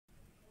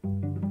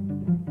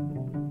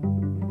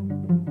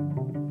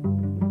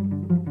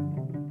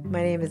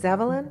My name is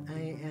Evelyn.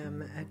 I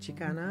am a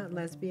Chicana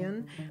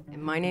lesbian.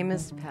 And my name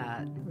is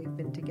Pat. We've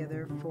been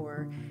together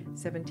for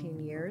 17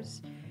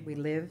 years. We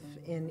live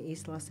in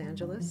East Los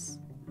Angeles.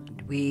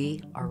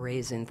 We are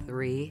raising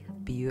 3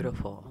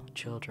 beautiful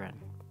children.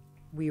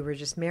 We were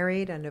just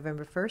married on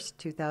November 1st,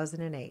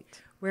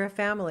 2008. We're a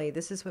family.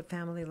 This is what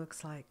family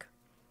looks like.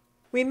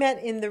 We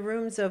met in the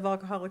rooms of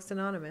Alcoholics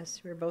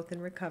Anonymous. We were both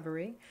in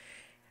recovery,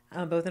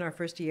 both in our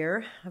first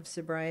year of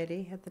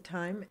sobriety at the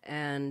time.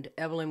 And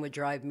Evelyn would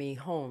drive me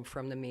home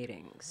from the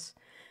meetings.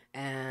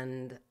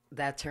 And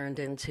that turned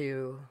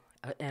into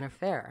an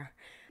affair.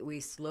 We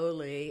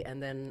slowly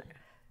and then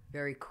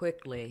very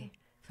quickly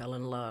fell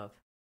in love.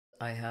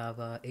 I have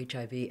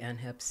HIV and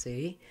Hep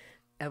C.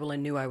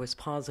 Evelyn knew I was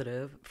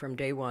positive from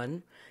day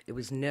one. It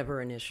was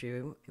never an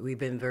issue. We've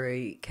been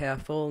very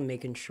careful,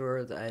 making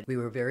sure that we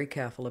were very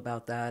careful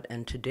about that,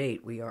 and to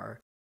date we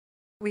are.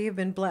 We have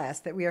been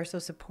blessed that we are so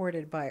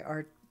supported by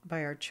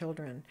our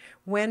children.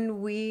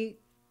 When we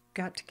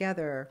got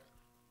together,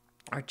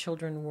 our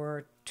children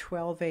were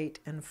 12, 8,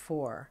 and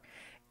 4,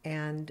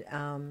 and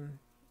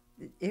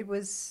it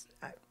was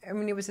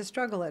a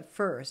struggle at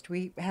first.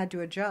 We had to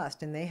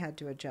adjust, and they had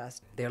to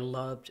adjust. They're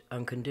loved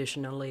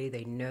unconditionally.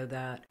 They know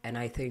that. And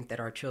I think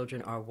that our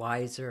children are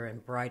wiser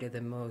and brighter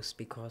than most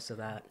because of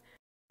that.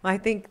 I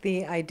think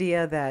the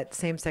idea that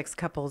same-sex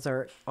couples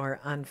are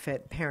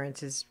unfit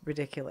parents is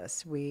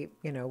ridiculous.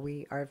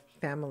 Our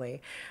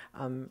family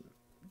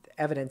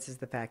evidences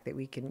the fact that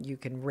you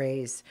can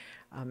raise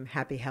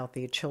happy,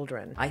 healthy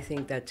children. I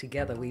think that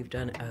together we've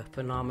done a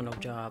phenomenal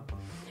job.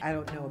 I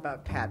don't know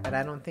about Pat, but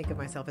I don't think of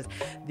myself as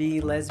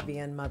the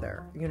lesbian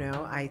mother.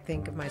 I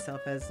think of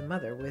myself as a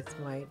mother with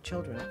my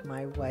children,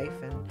 my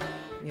wife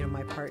and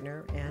my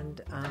partner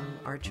and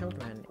our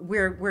children.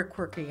 We're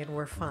quirky and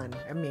we're fun.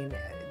 I mean,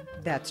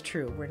 that's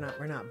true. We're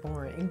not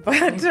boring,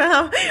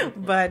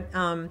 but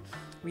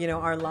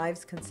our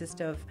lives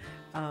consist of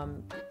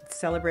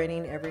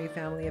celebrating every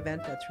family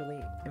event that's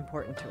really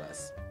important to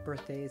us.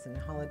 Birthdays and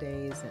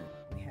holidays, and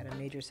we had a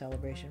major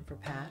celebration for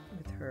Pat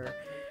with her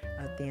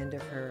at the end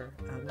of her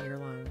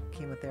year-long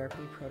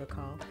chemotherapy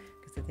protocol,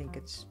 because I think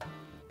it's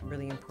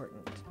really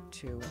important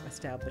to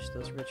establish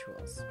those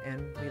rituals,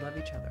 and we love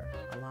each other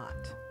a lot,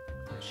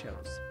 and it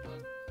shows.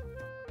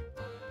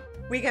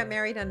 We got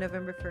married on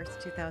November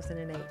 1st,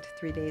 2008,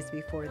 3 days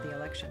before the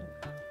election.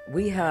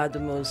 We had the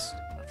most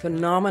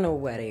phenomenal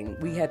wedding.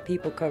 We had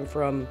people come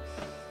from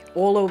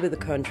all over the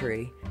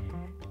country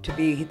to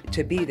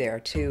be there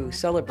to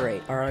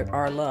celebrate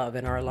our love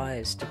and our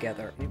lives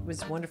together. It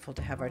was wonderful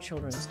to have our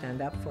children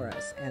stand up for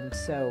us, and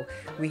so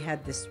we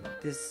had this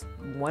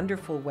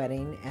wonderful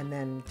wedding, and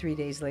then 3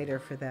 days later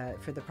for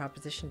the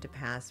proposition to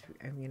pass,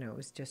 it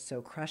was just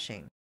so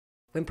crushing.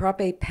 When Prop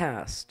 8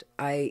 passed,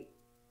 I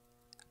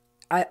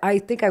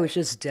think I was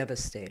just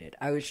devastated.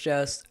 I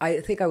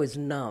think I was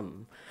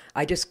numb.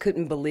 I just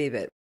couldn't believe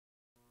it.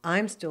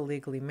 I'm still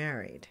legally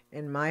married.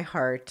 In my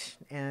heart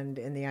and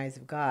in the eyes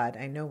of God,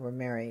 I know we're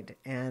married,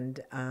 and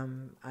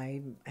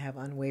I have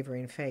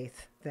unwavering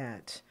faith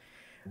that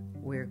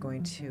we're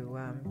going to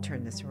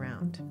turn this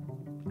around,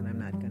 and I'm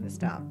not going to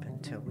stop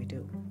until we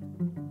do.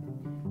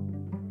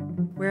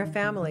 We're a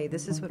family.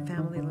 This is what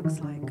family looks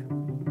like.